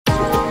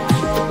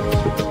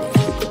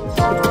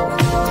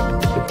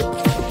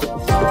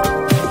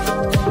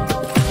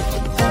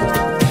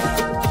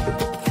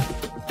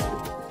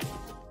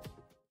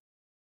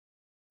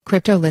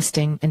Crypto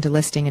listing and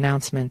delisting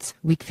announcements,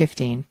 Week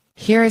 15.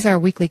 Here is our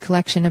weekly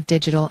collection of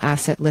digital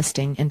asset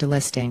listing and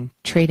delisting,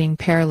 trading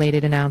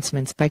pair-related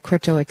announcements by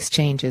crypto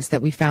exchanges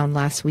that we found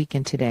last week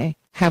and today.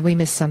 Have we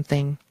missed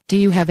something? Do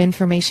you have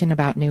information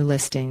about new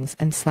listings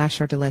and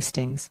 /or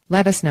delistings?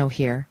 Let us know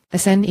here.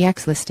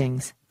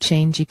 AscendEXListings,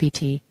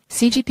 ChainGPT,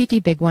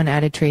 CGPT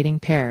BigONEAdded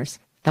trading pairs,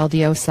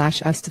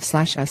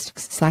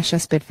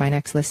 LDO/USD/USD/US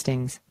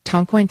BitfinexListings,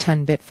 Toncoin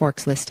Ton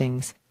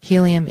BitForexListings,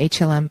 Healium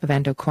HLM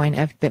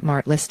EventoCoin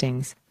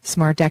BitMartListings,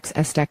 SmarDex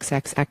SDEX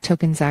XAct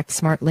Token XAct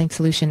Smart Link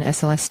Solution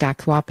SLS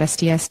Stackswap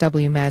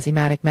STSW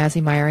MaziMatic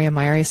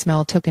Myria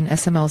Smell Token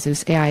SML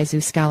Zeus AI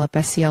Zeus Scallop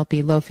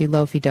SCLP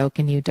Lofi Doke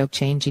and Doke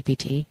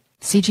ChainGPT,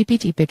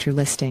 CGPT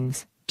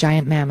BitrueListings,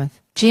 Giant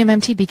Mammoth,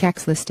 GMMT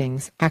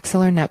BitfinexListings,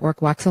 Axelar Network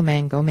Waxel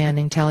Mango Man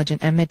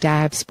Intelligent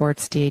Dab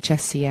Sports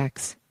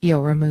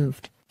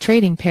CEX.ioRemoved.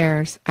 Trading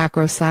pairs,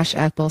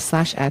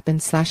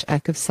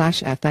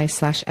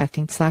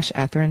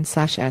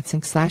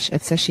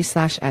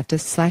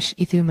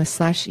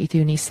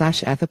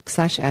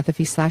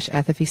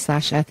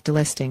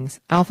 delistings,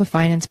 Alpha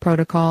Finance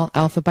Protocol,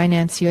 Alpha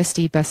Binance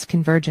USD Best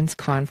Convergence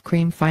Conv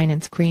Cream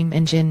Finance Cream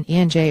Engine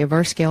ENJ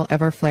Everscale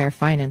Everflare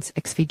Finance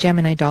XV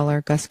Gemini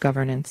Dollar Gus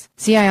Governance,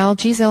 ZIL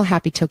GZIL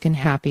Happy Token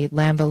Happy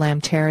Lambda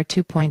Lam Terra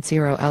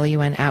 2.0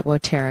 LUN Atwo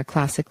Terra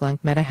Classic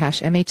Lunk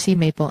MetaHash MHC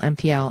Maple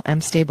MPL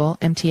MStable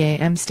MTA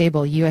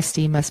MStable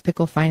USD Mus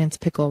Pickle Finance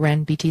Pickle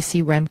Ren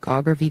BTC Remk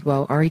Augur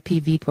Vitwo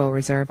REP Vitwo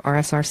Reserve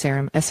RSR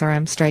Serum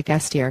SRM Strike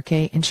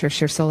STRK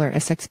Insure Solar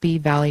SXB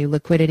Value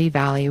Liquidity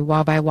Value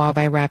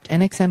Wabi Wrapped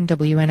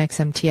NXMW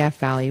NXMTF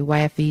Value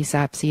YFV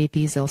Zap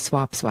CAP ZIL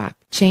Swap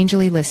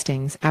Changely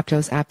Listings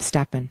Aptos App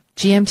Steppen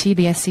GMT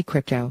BSC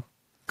Crypto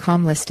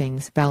Com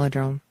Listings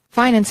Velodrome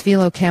Finance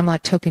Velo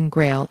Camelot Token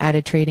Grail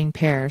Added Trading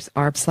Pairs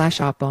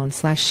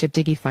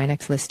ARB/Opbone/ShipDiggy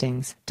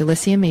BitfinexListings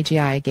Delisium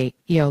AGI Gate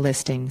EO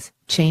Listings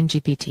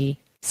ChainGPT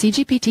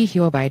CGPT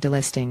Huobi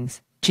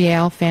Delistings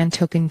GAL Fan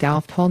Token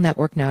Galft Whole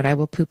Network Node I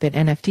Will Poop It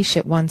NFT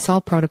Shit 1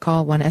 Sol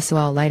Protocol 1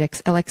 SOL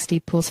Litex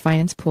LXD Pools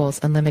Finance Pools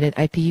Unlimited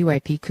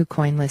IPUIP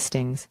KuCoin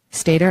Listings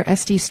Stater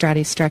SD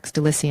Stratis Strex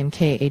Delisium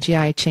K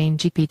AGI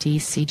ChainGPT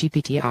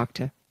CGPT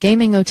Octa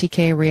Gaming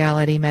OTK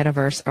Reality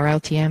Metaverse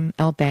RLTM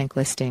L Bank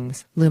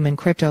Listings Lumen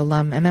Crypto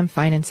Lum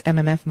Finance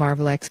MMF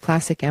Marvelex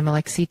Classic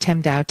MLXC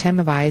TemDAO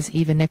Temavize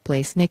Eva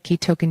Nickplace Nick Key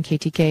Token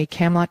KTK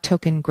Camelot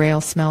Token Grail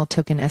Smell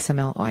Token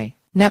SML OI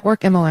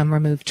Network MOM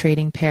Remove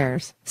Trading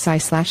Pairs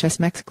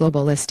Psi/SMEX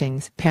Global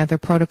Listings Panther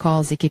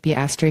Protocol ZKP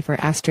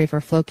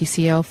Astrafer Floki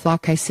CO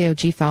Flock ICO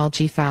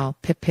GFAL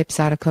Pip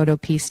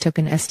Sadakodo Peace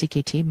Token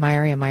SDKT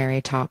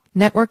Myria Top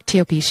Network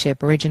TOP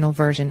Ship Original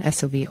Version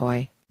SOV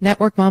OI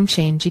Network Mom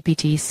Chain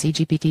GPT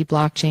CGPT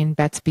Blockchain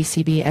Bets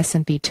BCB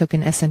S&P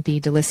Token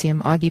S&P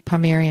Delisium Augie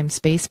Pomerium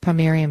Space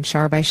Pomerium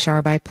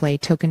Sharby Play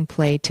Token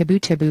Play Taboo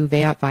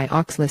Vayot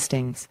Ox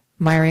Listings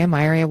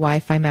Myria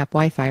Wi-Fi Map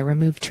Wi-Fi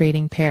Remove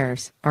Trading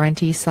Pairs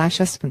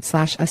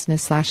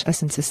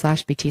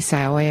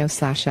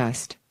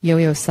RNT/USPN/USNS/BT/OIO/UST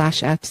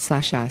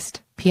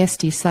YoYo/F/UST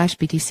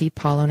PST/BTC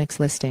Polonix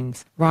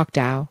Listings Rock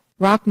DAO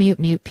Rock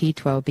Mute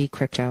P12B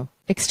Crypto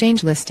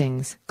Exchange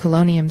Listings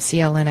Colonium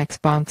CLNX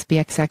Bonks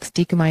BXX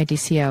Decumai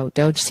DCO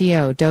Doge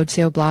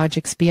Blodge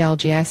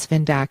XBLGS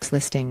Vindax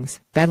Listings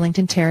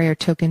Bedlington Terrier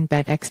Token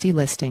BetXD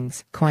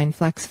Listings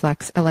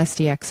CoinFlex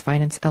LSDX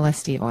Finance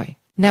LSD OI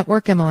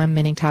Network MOM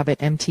Mining Tabit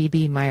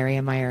MTB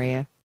Myria